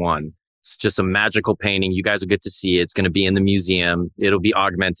Mars One. It's just a magical painting. You guys will get to see it. It's going to be in the museum. It'll be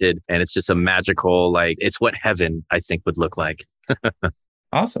augmented. And it's just a magical, it's what heaven, I think, would look like.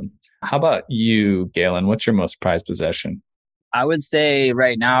 Awesome. How about you, Galen? What's your most prized possession? I would say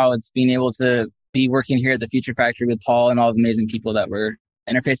right now it's being able to be working here at the Future Factory with Paul and all the amazing people that we're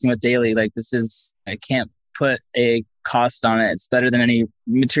interfacing with daily. I can't put a cost on it. It's better than any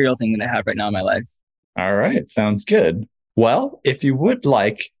material thing that I have right now in my life. All right. Sounds good. Well, if you would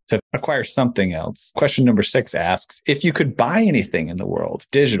like to acquire something else, question number 6 asks, if you could buy anything in the world,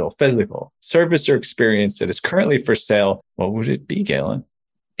 digital, physical, service or experience that is currently for sale, what would it be, Galen?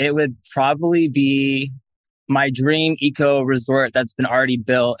 It would probably be my dream eco resort that's been already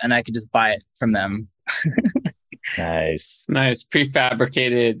built and I could just buy it from them. Nice. Nice.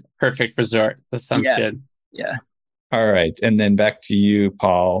 Prefabricated, perfect resort. That sounds good. Yeah. All right. And then back to you,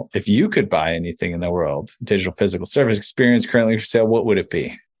 Paul. If you could buy anything in the world, digital, physical, service, experience currently for sale, what would it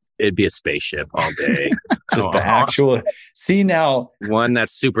be? It'd be a spaceship all day. Just the actual. See now. One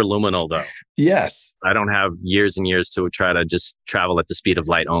that's super luminal, though. Yes. I don't have years and years to try to just travel at the speed of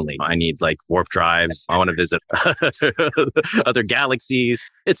light only. I need warp drives. I want to visit other galaxies.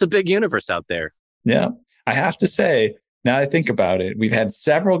 It's a big universe out there. Yeah. I have to say, now I think about it, we've had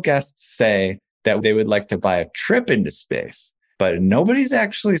several guests say that they would like to buy a trip into space, but nobody's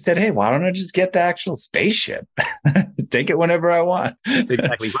actually said, hey, why don't I just get the actual spaceship? Take it whenever I want.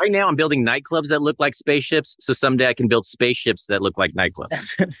 Exactly. Right now, I'm building nightclubs that look like spaceships. So someday I can build spaceships that look like nightclubs.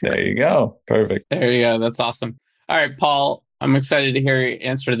 There you go. Perfect. There you go. That's awesome. All right, Paul, I'm excited to hear your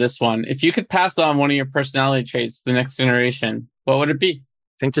answer to this one. If you could pass on one of your personality traits to the next generation, what would it be?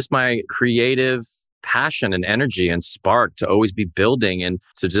 I think just my creative passion and energy and spark to always be building and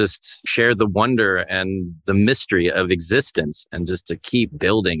to just share the wonder and the mystery of existence and just to keep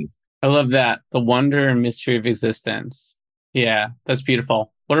building. I love that. The wonder and mystery of existence. Yeah, that's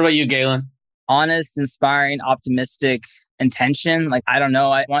beautiful. What about you, Galen? Honest, inspiring, optimistic intention. I don't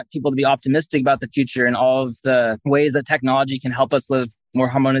know. I want people to be optimistic about the future and all of the ways that technology can help us live more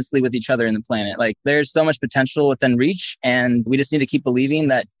harmoniously with each other in the planet. There's so much potential within reach, and we just need to keep believing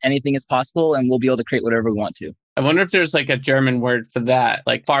that anything is possible and we'll be able to create whatever we want to. I wonder if there's like a German word for that,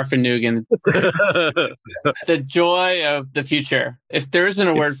 like Farfenugen. The joy of the future. If there isn't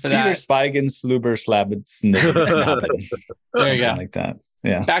a word for that. Spigen, Sluber, Schlabitz, There you go. Like that.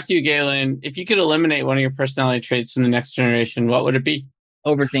 Yeah. Back to you, Galen. If you could eliminate one of your personality traits from the next generation, what would it be?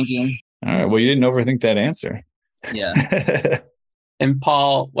 Overthinking. All right. Well, you didn't overthink that answer. Yeah. And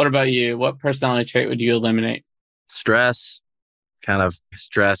Paul, what about you? What personality trait would you eliminate? Stress. Kind of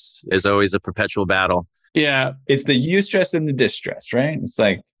stress is always a perpetual battle. Yeah. It's the eustress and the distress, right? It's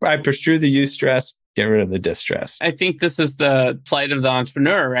like, I pursue the eustress, get rid of the distress. I think this is the plight of the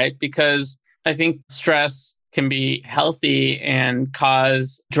entrepreneur, right? Because I think stress can be healthy and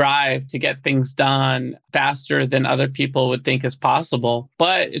cause drive to get things done faster than other people would think is possible.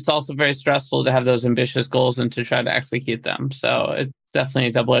 But it's also very stressful to have those ambitious goals and to try to execute them. So it's definitely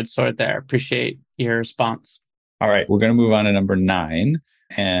a double-edged sword there. Appreciate your response. All right, we're going to move on to number 9,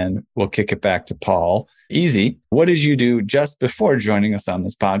 and we'll kick it back to Paul. Easy. What did you do just before joining us on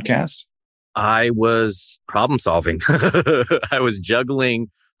this podcast? I was problem solving. I was juggling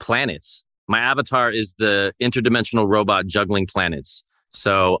planets. My avatar is the interdimensional robot juggling planets.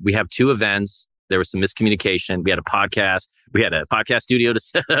 So we have 2 events. There was some miscommunication. We had a podcast. We had a podcast studio to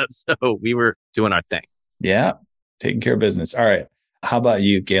set up. So we were doing our thing. Yeah, taking care of business. All right. How about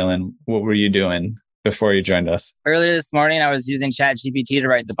you, Galen? What were you doing before you joined us? Earlier this morning, I was using ChatGPT to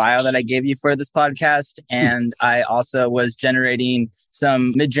write the bio that I gave you for this podcast. And I also was generating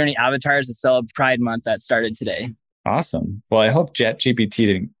some Midjourney avatars to celebrate Pride Month that started today. Awesome. Well, I hope ChatGPT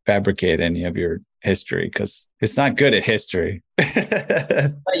didn't fabricate any of your history because it's not good at history. What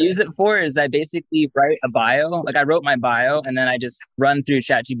I use it for is I basically write a bio. Like I wrote my bio and then I just run through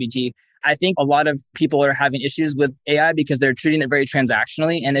ChatGPT. I think a lot of people are having issues with AI because they're treating it very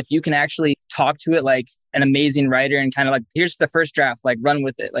transactionally. And if you can actually talk to it like an amazing writer and kind of like, here's the first draft, like run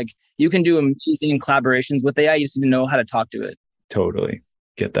with it. Like you can do amazing collaborations with AI. You just need to know how to talk to it. Totally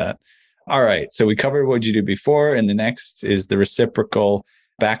get that. All right. So we covered what you do before, and the next is the reciprocal.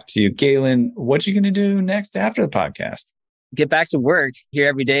 Back to you, Galen. What you going to do next after the podcast? Get back to work here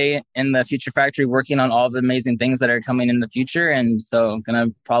every day in the Future Factory, working on all the amazing things that are coming in the future. And so I'm going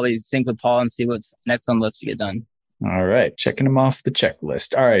to probably sync with Paul and see what's next on the list to get done. All right. Checking them off the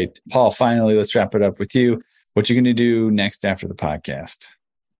checklist. All right, Paul, finally, let's wrap it up with you. What you going to do next after the podcast?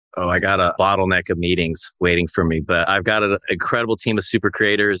 Oh, I got a bottleneck of meetings waiting for me, but I've got an incredible team of super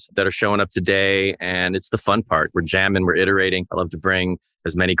creators that are showing up today. And it's the fun part. We're jamming, we're iterating. I love to bring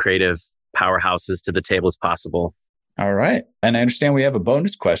as many creative powerhouses to the table as possible. All right. And I understand we have a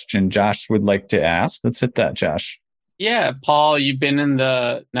bonus question Josh would like to ask. Let's hit that, Josh. Yeah, Paul, you've been in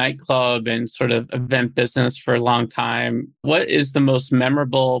the nightclub and sort of event business for a long time. What is the most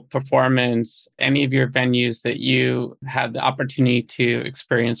memorable performance, any of your venues that you had the opportunity to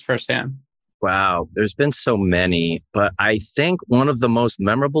experience firsthand? Wow, there's been so many, but I think one of the most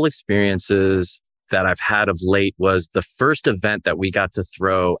memorable experiences that I've had of late was the first event that we got to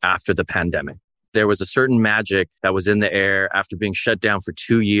throw after the pandemic. There was a certain magic that was in the air after being shut down for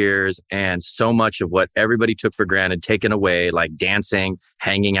 2 years, and so much of what everybody took for granted taken away, like dancing,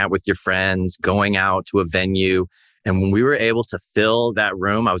 hanging out with your friends, going out to a venue. And when we were able to fill that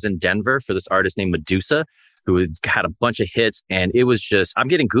room, I was in Denver for this artist named Medusa, who had a bunch of hits. And it was just, I'm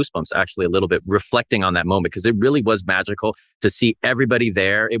getting goosebumps actually a little bit reflecting on that moment because it really was magical to see everybody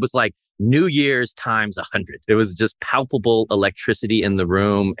there. It was like New Year's times 100. It was just palpable electricity in the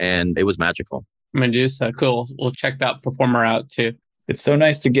room and it was magical. Medusa, cool. We'll check that performer out too. It's so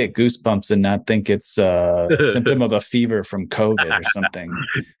nice to get goosebumps and not think it's a symptom of a fever from COVID or something.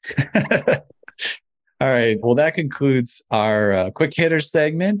 All right. Well, that concludes our quick hitter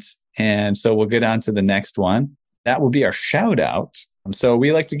segment. And so we'll get on to the next one. That will be our shout out. So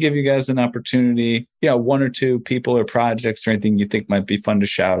we like to give you guys an opportunity, 1 or 2 people or projects or anything you think might be fun to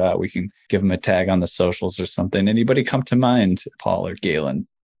shout out. We can give them a tag on the socials or something. Anybody come to mind, Paul or Galen?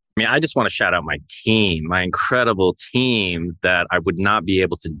 I mean, I just want to shout out my team, my incredible team that I would not be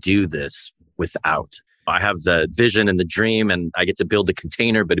able to do this without. I have the vision and the dream and I get to build a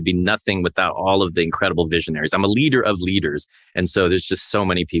container, but it'd be nothing without all of the incredible visionaries. I'm a leader of leaders. And so there's just so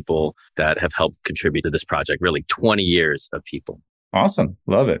many people that have helped contribute to this project, really 20 years of people. Awesome.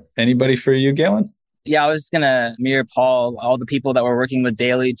 Love it. Anybody for you, Galen? Yeah, I was just going to mirror Paul, all the people that we're working with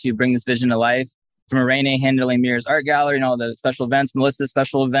daily to bring this vision to life. From Irene handling Mirror's art gallery and all the special events, Melissa's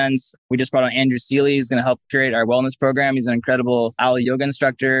special events. We just brought on Andrew Seeley, who's going to help curate our wellness program. He's an incredible Ali yoga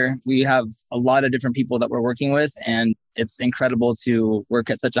instructor. We have a lot of different people that we're working with, and it's incredible to work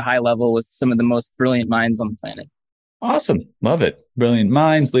at such a high level with some of the most brilliant minds on the planet. Awesome. Love it. Brilliant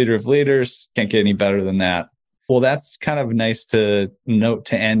minds, leader of leaders. Can't get any better than that. Well, that's kind of nice to note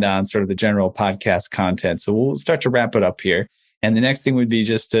to end on sort of the general podcast content. So we'll start to wrap it up here. And the next thing would be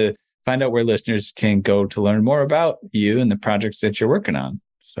just to find out where listeners can go to learn more about you and the projects that you're working on.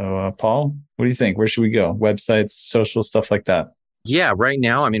 So, Paul, what do you think? Where should we go? Websites, social, stuff like that? Yeah, right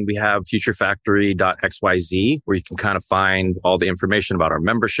now, we have futurefactory.xyz, where you can kind of find all the information about our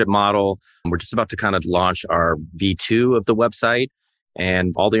membership model. We're just about to kind of launch our V2 of the website,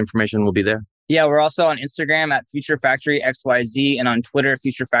 and all the information will be there. Yeah, we're also on Instagram at futurefactoryxyz and on Twitter,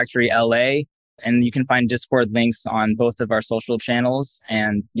 futurefactoryLA. And you can find Discord links on both of our social channels.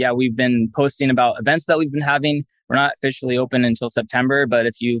 And yeah, we've been posting about events that we've been having. We're not officially open until September, but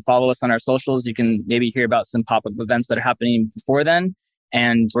if you follow us on our socials, you can maybe hear about some pop-up events that are happening before then.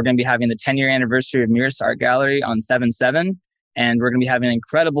 And we're going to be having the 10-year anniversary of Mirrors Art Gallery on 7/7. And we're going to be having an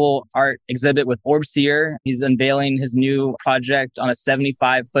incredible art exhibit with Orbseer. He's unveiling his new project on a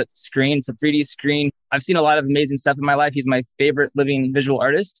 75-foot screen. It's a 3D screen. I've seen a lot of amazing stuff in my life. He's my favorite living visual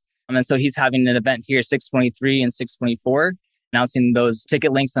artist. And so he's having an event here, 6/23 and 6/24. Announcing those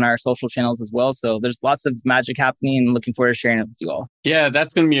ticket links on our social channels as well. So there's lots of magic happening and looking forward to sharing it with you all. Yeah,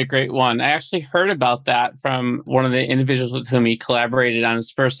 that's going to be a great one. I actually heard about that from one of the individuals with whom he collaborated on his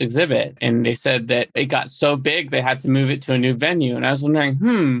first exhibit. And they said that it got so big, they had to move it to a new venue. And I was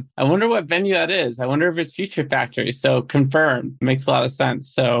wondering, I wonder what venue that is. I wonder if it's Future Factory. So confirmed. Makes a lot of sense.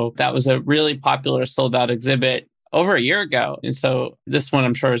 So that was a really popular sold out exhibit over a year ago. And so this one,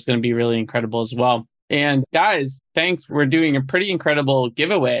 I'm sure, is going to be really incredible as well. And guys, thanks. We're doing a pretty incredible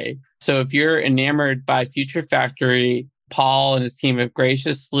giveaway. So if you're enamored by Future Factory, Paul and his team have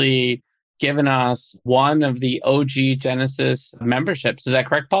graciously given us one of the OG Genesis memberships. Is that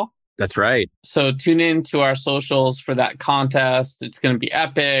correct, Paul? That's right. So tune in to our socials for that contest. It's going to be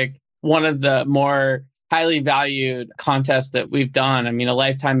epic. One of the more highly valued contests that we've done. A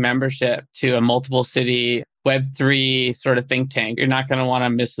lifetime membership to a multiple city Web3 sort of think tank. You're not going to want to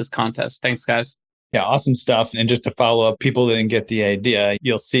miss this contest. Thanks, guys. Yeah, awesome stuff. And just to follow up, people that didn't get the idea,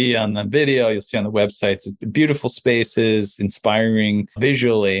 you'll see on the video, you'll see on the websites, beautiful spaces, inspiring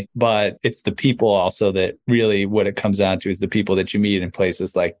visually, but it's the people also that really what it comes down to is the people that you meet in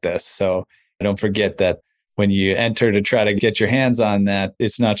places like this. So don't forget that when you enter to try to get your hands on that,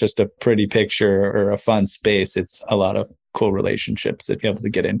 it's not just a pretty picture or a fun space. It's a lot of cool relationships that you're able to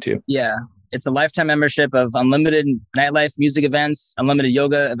get into. Yeah. It's a lifetime membership of unlimited nightlife music events, unlimited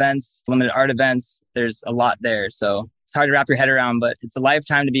yoga events, unlimited art events. There's a lot there. So it's hard to wrap your head around, but it's a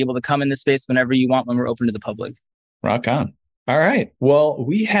lifetime to be able to come in this space whenever you want when we're open to the public. Rock on. All right. Well,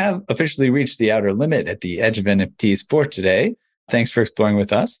 we have officially reached the outer limit at the edge of NFTs for today. Thanks for exploring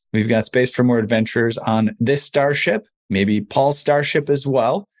with us. We've got space for more adventures on this starship, maybe Paul's starship as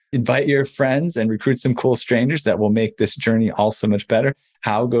well. Invite your friends and recruit some cool strangers that will make this journey all so much better.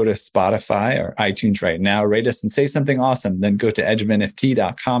 How? Go to Spotify or iTunes right now, rate us and say something awesome. Then go to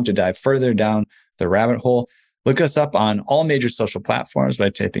edgeofnft.com to dive further down the rabbit hole. Look us up on all major social platforms by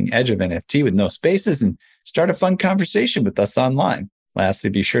typing Edge of NFT with no spaces and start a fun conversation with us online. Lastly,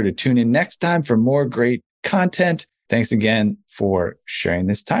 be sure to tune in next time for more great content. Thanks again for sharing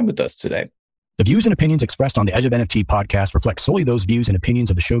this time with us today. The views and opinions expressed on the Edge of NFT podcast reflect solely those views and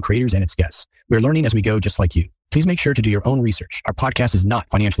opinions of the show creators and its guests. We're learning as we go, just like you. Please make sure to do your own research. Our podcast is not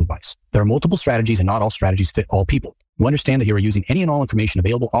financial advice. There are multiple strategies and not all strategies fit all people. You understand that you are using any and all information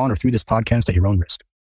available on or through this podcast at your own risk.